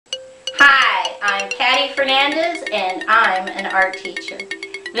I'm Patty Fernandez and I'm an art teacher.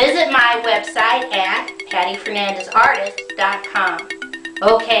 Visit my website at pattyfernandezartist.com.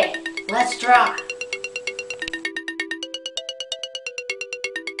 Okay, let's draw.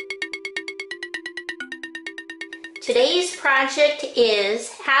 Today's project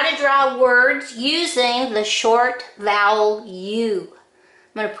is how to draw words using the short vowel U.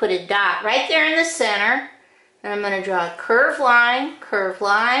 I'm going to put a dot right there in the center, and I'm going to draw a curved line, curved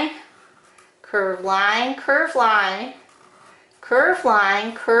line, curved line, curved line, curved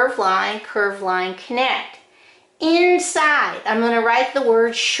line, curved line, curved line, connect. Inside, I'm going to write the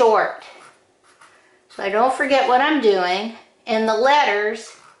word short, so I don't forget what I'm doing, and the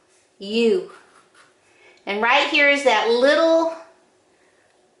letters U. And right here is that little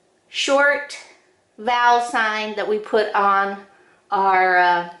short vowel sign that we put on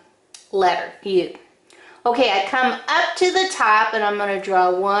our letter U. Okay, I come up to the top and I'm going to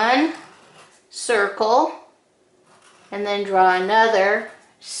draw one circle and then draw another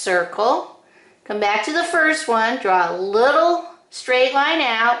circle. Come back to the first one, draw a little straight line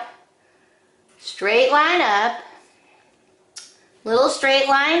out, straight line up, little straight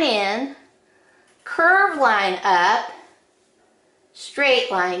line in, curved line up,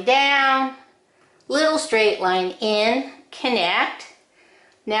 straight line down, little straight line in, connect.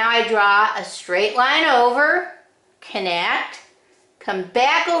 Now I draw a straight line over, connect, come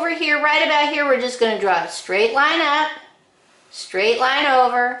back over here, right about here, we're just going to draw a straight line up, straight line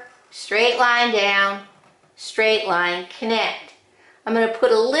over, straight line down, straight line, connect. I'm going to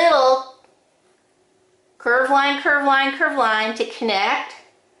put a little curved line, curved line, curved line to connect.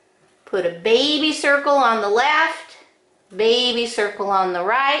 Put a baby circle on the left, baby circle on the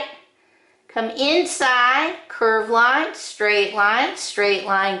right. Come inside, curved line, straight line,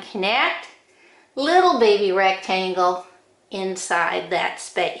 connect. Little baby rectangle inside that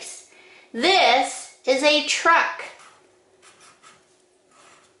space. This is a truck.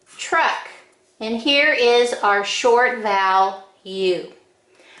 Truck. And here is our short vowel U.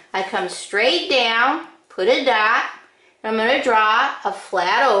 I come straight down, put a dot. I'm going to draw a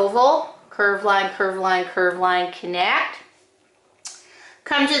flat oval, curved line, curved line, curved line, connect.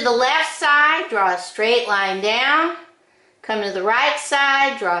 Come to the left side, draw a straight line down. Come to the right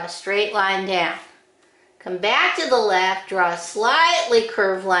side, draw a straight line down. Come back to the left, draw a slightly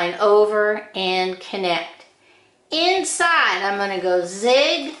curved line over and connect. Inside, I'm going to go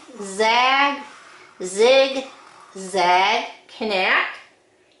zig, zag, connect.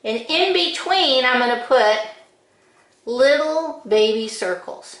 And in between, I'm going to put little baby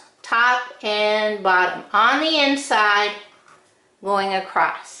circles, top and bottom, on the inside, going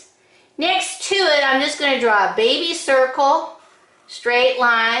across. Next to it, I'm just going to draw a baby circle, straight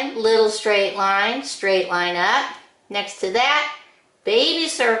line, little straight line up. Next to that, baby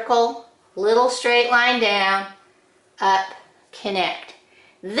circle, little straight line down, up, connect.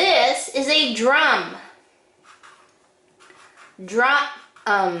 This is a drum. Drum.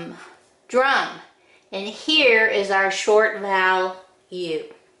 And here is our short vowel U.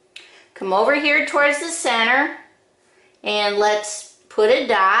 Come over here towards the center and let's put a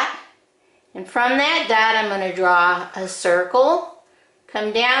dot. And from that dot I'm going to draw a circle.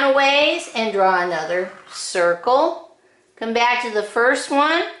 Come down a ways and draw another circle. Come back to the first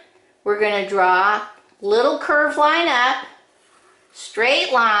one. We're going to draw little curved line up,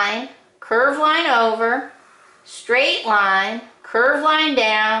 straight line, curved line over, straight line, curved line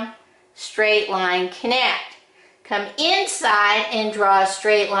down, straight line, connect. Come inside and draw a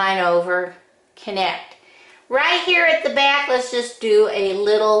straight line over, connect. Right here at the back, let's just do a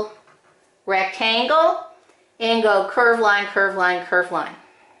little rectangle and go curved line, curved line, curved line.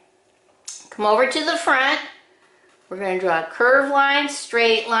 Come over to the front. We're going to draw a curved line,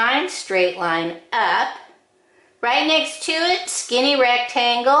 straight line up. Right next to it, skinny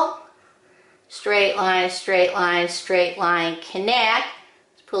rectangle, straight line, connect.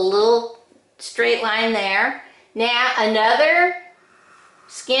 Put a little straight line there. Now another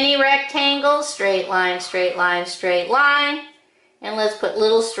skinny rectangle, straight line. And let's put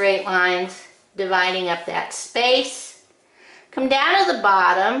little straight lines dividing up that space. Come down to the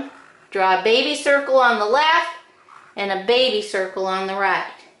bottom, draw a baby circle on the left and a baby circle on the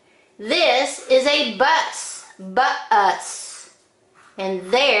right. This is a bus, bus. And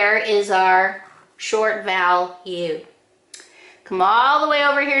there is our short vowel U. Come all the way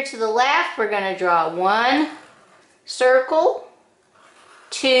over here to the left. We're going to draw one circle,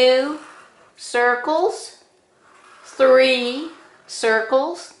 two circles, three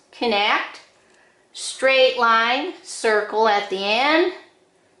circles, connect, straight line, circle at the end,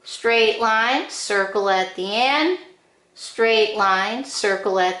 straight line, circle at the end, straight line,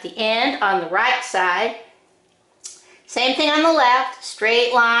 circle at the end on the right side. Same thing on the left,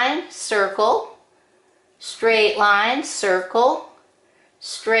 straight line, circle, straight line, circle,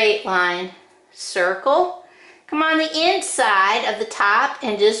 straight line, circle. Come on the inside of the top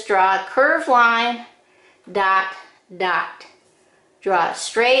and just draw a curved line, dot, dot. Draw a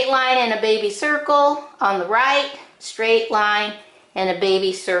straight line and a baby circle on the right, straight line and a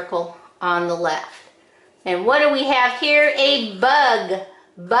baby circle on the left. And what do we have here? A bug,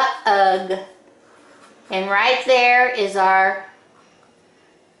 bug. And right there is our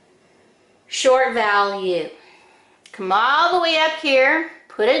short vowel U. Come all the way up here,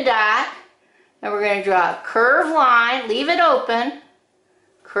 put a dot, and we're going to draw a curved line, leave it open,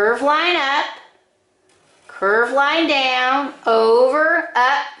 curved line up, curved line down, over,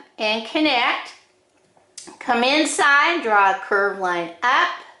 up, and connect. Come inside, draw a curved line up,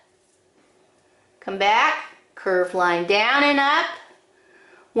 come back, curved line down and up,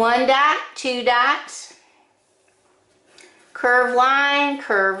 one dot, two dots, curved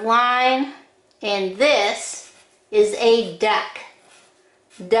line, and this is a duck,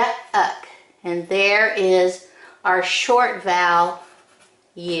 duck. And there is our short vowel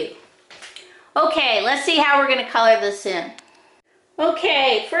U. Okay, let's see how we're going to color this in.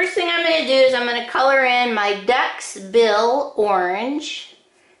 Okay, first thing I'm going to do is I'm going to color in my duck's bill orange.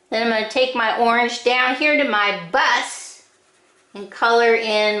 Then I'm going to take my orange down here to my bus and color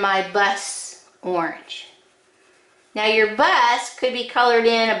in my bus orange. Now your bus could be colored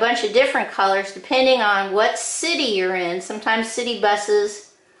in a bunch of different colors depending on what city you're in. Sometimes city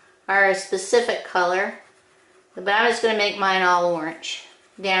buses are a specific color, but I'm just going to make mine all orange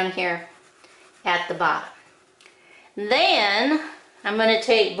down here at the bottom. Then I'm going to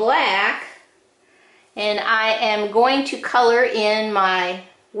take black and I am going to color in my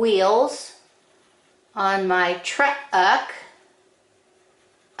wheels on my truck,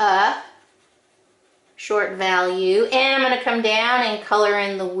 short vowel U, and I'm going to come down and color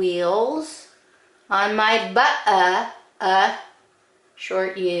in the wheels on my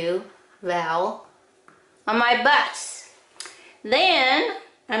short U vowel on my bus. Then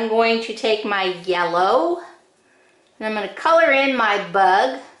I'm going to take my yellow and I'm going to color in my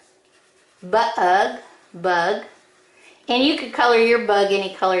bug, bug, and you could color your bug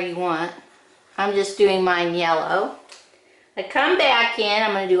any color you want. I'm just doing mine yellow. I come back in,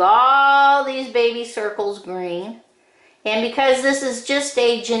 I'm going to do all these baby circles green, and because this is just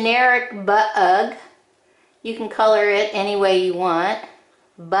a generic bug, you can color it any way you want,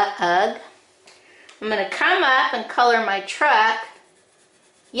 bug. I'm going to come up and color my truck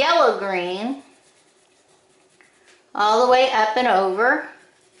yellow green all the way up and over,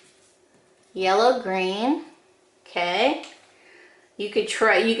 yellow green. Okay, you could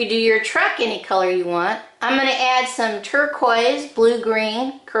do your truck any color you want. I'm going to add some turquoise, blue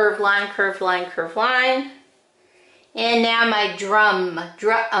green, curved line, curved line, curved line. And now my drum.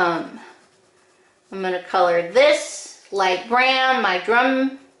 I'm going to color this light brown, my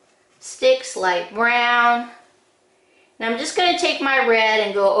drum sticks light brown. And I'm just going to take my red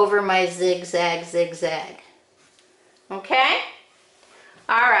and go over my zigzag, zigzag. Okay?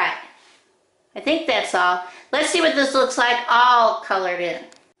 Alright. I think that's all. Let's see what this looks like all colored in.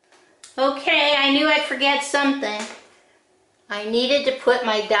 Okay, I knew I'd forget something. I needed to put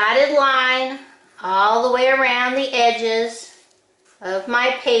my dotted line all the way around the edges of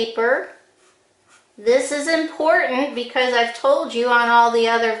my paper. This is important because I've told you on all the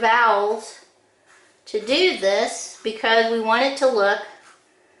other vowels to do this because we want it to look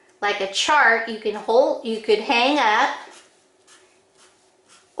like a chart you could hang up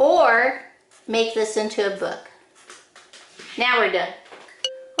or make this into a book. Now we're done.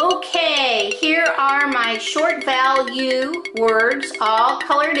 Okay, here are my short vowel U words all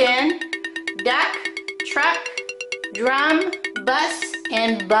colored in. Duck, truck, drum, bus,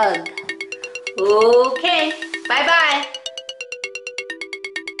 and bug. Okay, bye-bye.